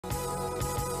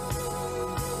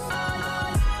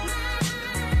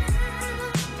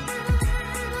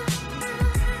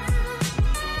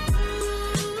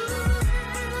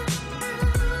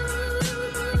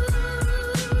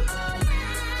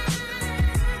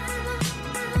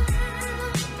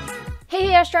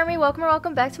Hey Astro Army,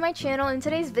 welcome back to my channel. In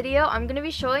today's video, I'm going to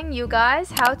be showing you guys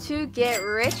how to get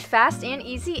rich fast and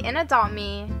easy in Adopt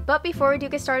Me. But before we do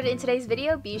get started in today's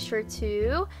video, be sure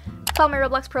to follow my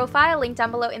Roblox profile, link down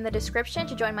below in the description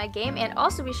to join my game, and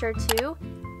also be sure to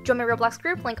join my Roblox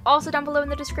group, link also down below in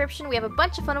the description. We have a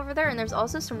bunch of fun over there, and there's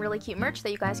also some really cute merch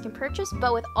that you guys can purchase.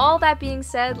 But with all that being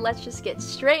said, let's just get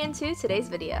straight into today's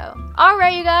video.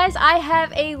 Alright you guys, I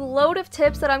have a load of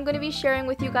tips that I'm going to be sharing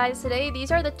with you guys today. These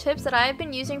are the tips that I have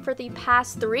been using for the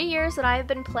past 3 years that I have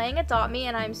been playing Adopt Me,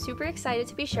 and I'm super excited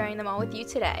to be sharing them all with you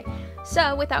today.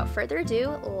 So without further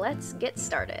ado, let's get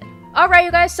started. Alright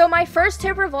you guys, so my first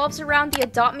tip revolves around the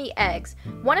Adopt Me eggs.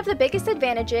 One of the biggest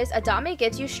advantages Adopt Me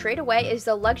gives you straight away is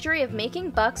the luxury of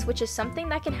making bucks, which is something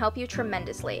that can help you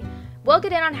tremendously. We'll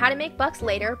get in on how to make bucks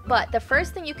later, but the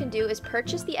first thing you can do is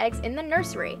purchase the eggs in the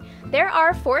nursery. There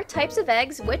are 4 types of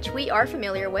eggs, which we are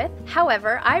familiar with.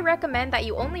 However, I recommend that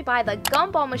you only buy the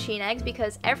gumball machine eggs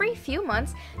because every few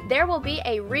months there will be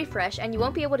a refresh and you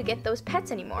won't be able to get those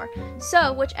pets anymore.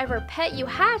 So whichever pet you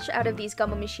hatch out of these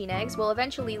gumball machine eggs will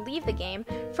eventually leave the game,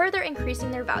 further increasing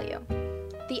their value.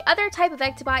 The other type of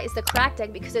egg to buy is the cracked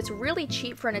egg because it's really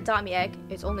cheap for an Adopt Me egg.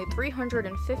 It's only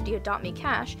 350 Adopt Me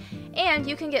cash, and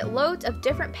you can get loads of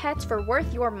different pets for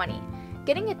worth your money.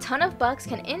 Getting a ton of bucks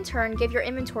can in turn give your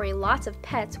inventory lots of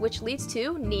pets, which leads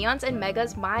to neons and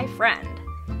megas, my friend.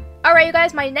 Alright you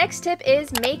guys, my next tip is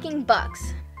making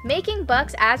bucks. Making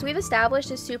bucks, as we've established,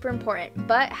 is super important,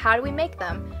 but how do we make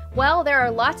them? Well, there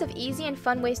are lots of easy and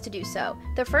fun ways to do so.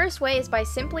 The first way is by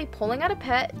simply pulling out a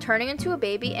pet, turning into a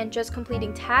baby, and just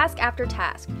completing task after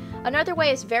task. Another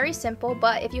way is very simple,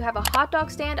 but if you have a hot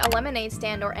dog stand, a lemonade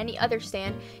stand, or any other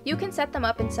stand, you can set them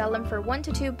up and sell them for $1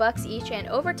 to $2 each, and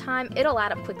over time, it'll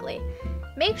add up quickly.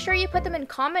 Make sure you put them in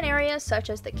common areas such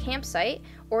as the campsite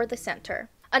or the center.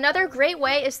 Another great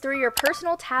way is through your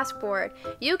personal task board.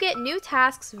 You get new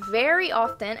tasks very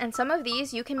often, and some of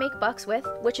these you can make bucks with,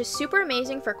 which is super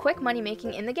amazing for quick money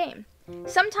making in the game.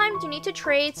 Sometimes you need to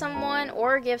trade someone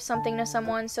or give something to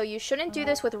someone, so you shouldn't do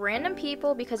this with random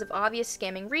people because of obvious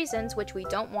scamming reasons, which we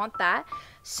don't want that.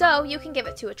 So you can give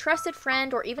it to a trusted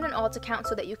friend or even an alt account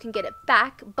so that you can get it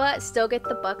back, but still get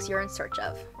the bucks you're in search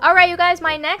of. Alright you guys,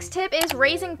 my next tip is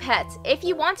raising pets. If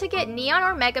you want to get neon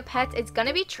or mega pets, it's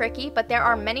gonna be tricky, but there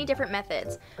are many different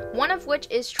methods. One of which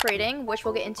is trading, which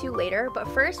we'll get into later, but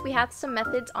first we have some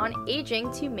methods on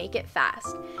aging to make it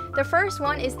fast. The first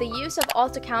one is the use of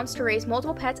alt accounts to raise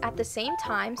multiple pets at the same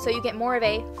time, so you get more of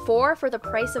a 4 for the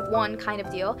price of 1 kind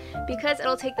of deal, because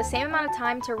it'll take the same amount of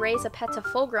time to raise a pet to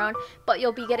full grown, but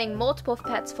you'll be getting multiple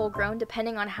pets full grown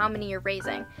depending on how many you're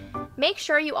raising. Make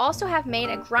sure you also have made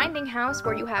a grinding house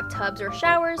where you have tubs or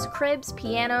showers, cribs,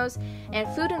 pianos, and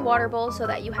food and water bowls so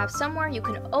that you have somewhere you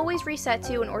can always reset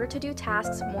to in order to do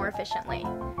tasks more efficiently.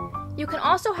 You can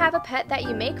also have a pet that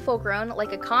you make full grown,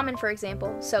 like a common for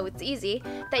example, so it's easy,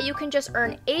 that you can just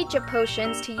earn age up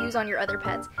potions to use on your other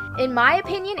pets. In my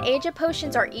opinion, age up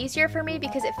potions are easier for me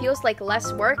because it feels like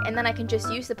less work, and then I can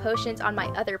just use the potions on my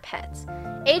other pets.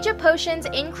 Age up potions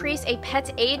increase a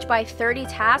pet's age by 30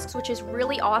 tasks, which is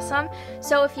really awesome,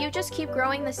 so if you just keep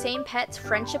growing the same pet's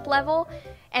friendship level,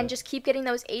 and just keep getting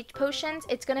those age potions,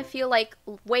 it's gonna feel like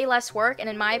way less work, and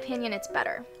in my opinion, it's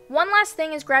better. One last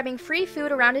thing is grabbing free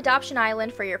food around Adoption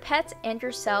Island for your pets and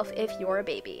yourself if you're a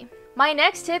baby. My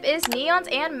next tip is neons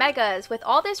and megas. With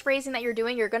all this raising that you're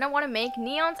doing, you're going to want to make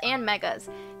neons and megas.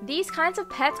 These kinds of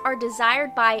pets are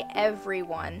desired by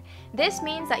everyone. This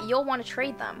means that you'll want to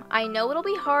trade them. I know it'll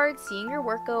be hard seeing your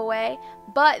work go away,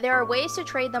 but there are ways to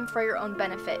trade them for your own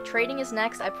benefit. Trading is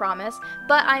next, I promise,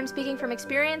 but I'm speaking from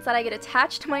experience that I get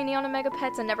attached to my neon and mega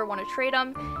pets and never want to trade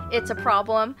them. It's a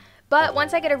problem. But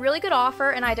once I get a really good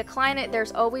offer and I decline it,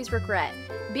 there's always regret.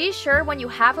 Be sure when you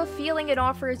have a feeling an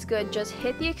offer is good, just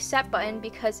hit the accept button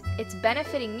because it's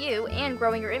benefiting you and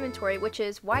growing your inventory, which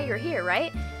is why you're here,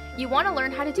 right? You want to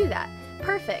learn how to do that.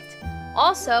 Perfect.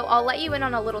 Also, I'll let you in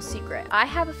on a little secret. I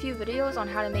have a few videos on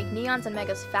how to make neons and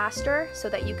megas faster so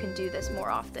that you can do this more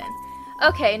often.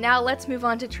 Okay, now let's move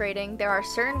on to trading. There are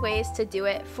certain ways to do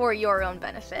it for your own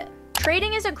benefit.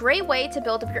 Trading is a great way to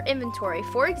build up your inventory.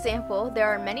 For example, there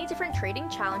are many different trading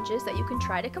challenges that you can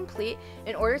try to complete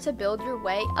in order to build your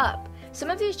way up.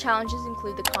 Some of these challenges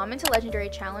include the common to legendary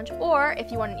challenge, or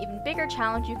if you want an even bigger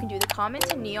challenge, you can do the common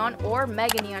to neon or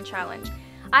mega neon challenge.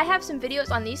 I have some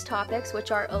videos on these topics which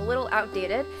are a little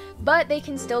outdated, but they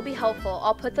can still be helpful.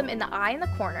 I'll put them in the eye in the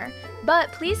corner,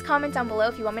 but please comment down below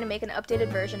if you want me to make an updated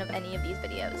version of any of these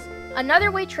videos.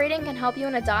 Another way trading can help you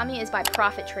in Adopt Me is by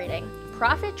profit trading.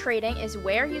 Profit trading is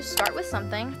where you start with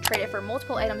something, trade it for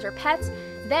multiple items or pets,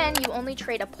 then you only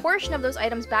trade a portion of those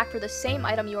items back for the same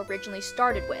item you originally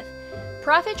started with.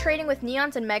 Profit trading with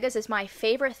neons and megas is my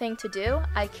favorite thing to do.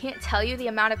 I can't tell you the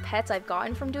amount of pets I've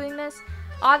gotten from doing this.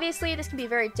 Obviously, this can be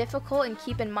very difficult, and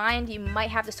keep in mind you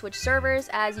might have to switch servers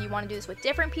as you want to do this with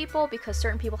different people because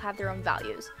certain people have their own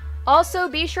values. Also,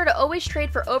 be sure to always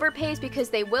trade for overpays because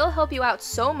they will help you out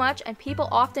so much, and people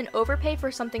often overpay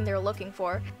for something they're looking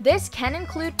for. This can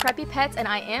include preppy pets, and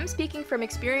I am speaking from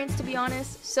experience to be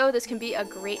honest, so this can be a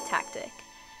great tactic.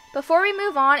 Before we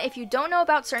move on, if you don't know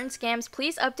about certain scams,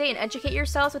 please update and educate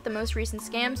yourselves with the most recent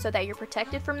scams so that you're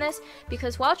protected from this,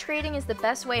 because while trading is the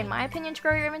best way in my opinion to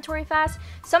grow your inventory fast,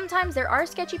 sometimes there are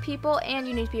sketchy people and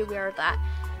you need to be aware of that.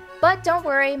 But don't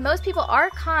worry, most people are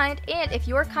kind, and if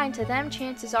you're kind to them,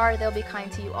 chances are they'll be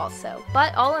kind to you also.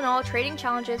 But all in all, trading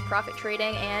challenges, profit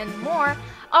trading, and more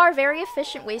are very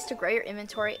efficient ways to grow your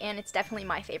inventory, and it's definitely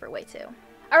my favorite way too.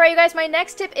 Alright you guys, my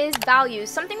next tip is values.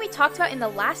 Something we talked about in the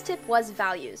last tip was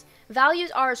values.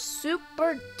 Values are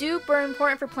super duper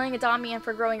important for playing Adopt Me and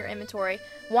for growing your inventory.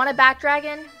 Want a bat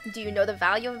dragon? Do you know the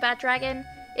value of a bat dragon?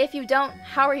 If you don't,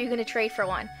 how are you going to trade for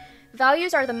one?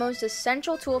 Values are the most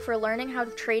essential tool for learning how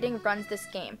trading runs this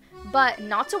game. But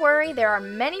not to worry, there are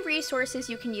many resources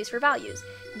you can use for values.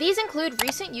 These include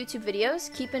recent YouTube videos.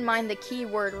 Keep in mind the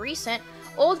keyword recent.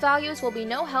 Old values will be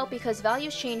no help because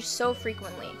values change so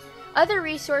frequently. Other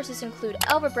resources include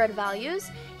Elvabread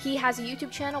Values. He has a YouTube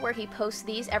channel where he posts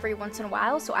these every once in a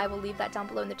while, so I will leave that down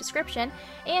below in the description.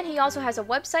 And he also has a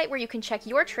website where you can check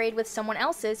your trade with someone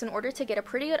else's in order to get a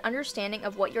pretty good understanding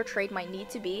of what your trade might need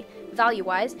to be,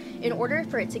 value-wise, in order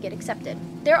for it to get accepted.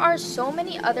 There are so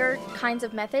many other kinds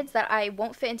of methods that I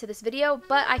won't fit into this video,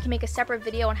 but I can make a separate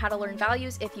video on how to learn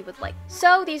values if you would like.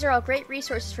 So these are all great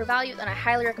resources for values, and I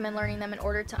highly recommend learning them in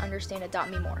order to understand Adopt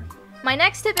Me more. My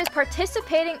next tip is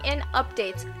participating in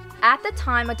updates. At the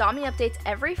time, Adopt Me updates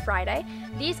every Friday.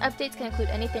 These updates can include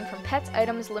anything from pets,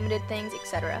 items, limited things,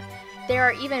 etc. There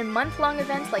are even month-long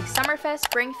events like Summerfest,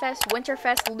 Springfest,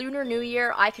 Winterfest, Lunar New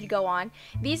Year, I could go on.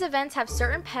 These events have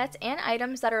certain pets and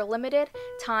items that are limited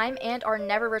time and are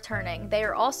never returning. They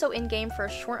are also in-game for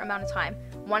a short amount of time.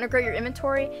 Want to grow your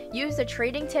inventory? Use the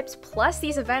trading tips plus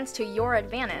these events to your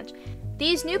advantage.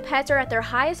 These new pets are at their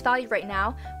highest value right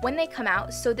now when they come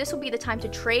out, so this will be the time to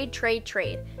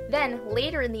trade. Then,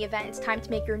 later in the event, it's time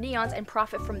to make your neons and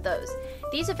profit from those.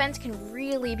 These events can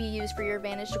really be used for your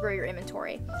advantage to grow your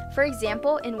inventory. For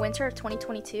example, in winter of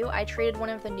 2022, I traded one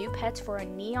of the new pets for a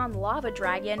neon lava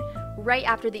dragon right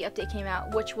after the update came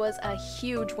out, which was a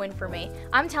huge win for me.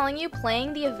 I'm telling you,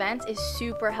 playing the event is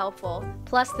super helpful.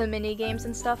 Plus, the mini games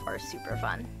and stuff are super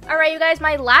fun. Alright, you guys,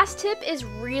 my last tip is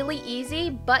really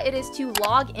easy, but it is to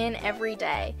log in every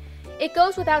day. It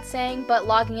goes without saying, but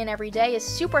logging in every day is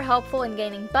super helpful in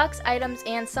gaining bucks, items,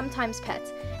 and sometimes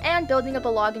pets. And building up a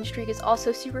login streak is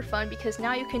also super fun because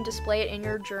now you can display it in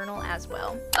your journal as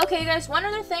well. Okay guys, one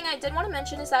other thing I did want to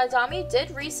mention is that Adopt Me did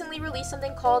recently release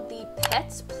something called the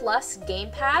Pets Plus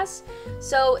Game Pass.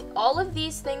 So all of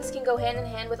these things can go hand in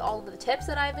hand with all of the tips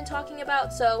that I've been talking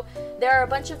about. So there are a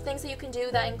bunch of things that you can do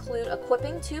that include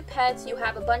equipping 2 pets. You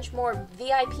have a bunch more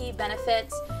VIP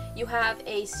benefits. You have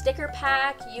a sticker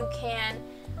pack. You can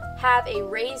have a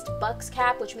raised bucks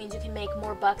cap, which means you can make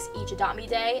more bucks each Adopt Me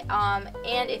day,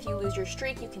 and if you lose your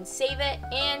streak you can save it,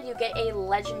 and you get a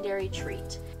legendary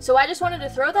treat. So I just wanted to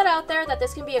throw that out there, that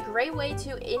this can be a great way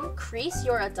to increase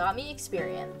your Adopt Me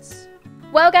experience.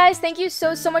 Well guys, thank you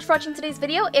so much for watching today's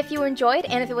video. If you enjoyed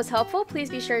and if it was helpful, please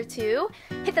be sure to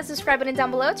hit that subscribe button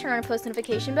down below, turn on a post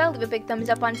notification bell, leave a big thumbs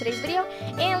up on today's video,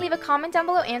 and leave a comment down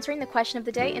below answering the question of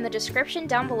the day in the description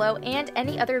down below, and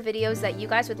any other videos that you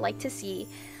guys would like to see.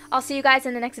 I'll see you guys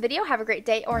in the next video. Have a great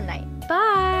day or night.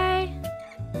 Bye!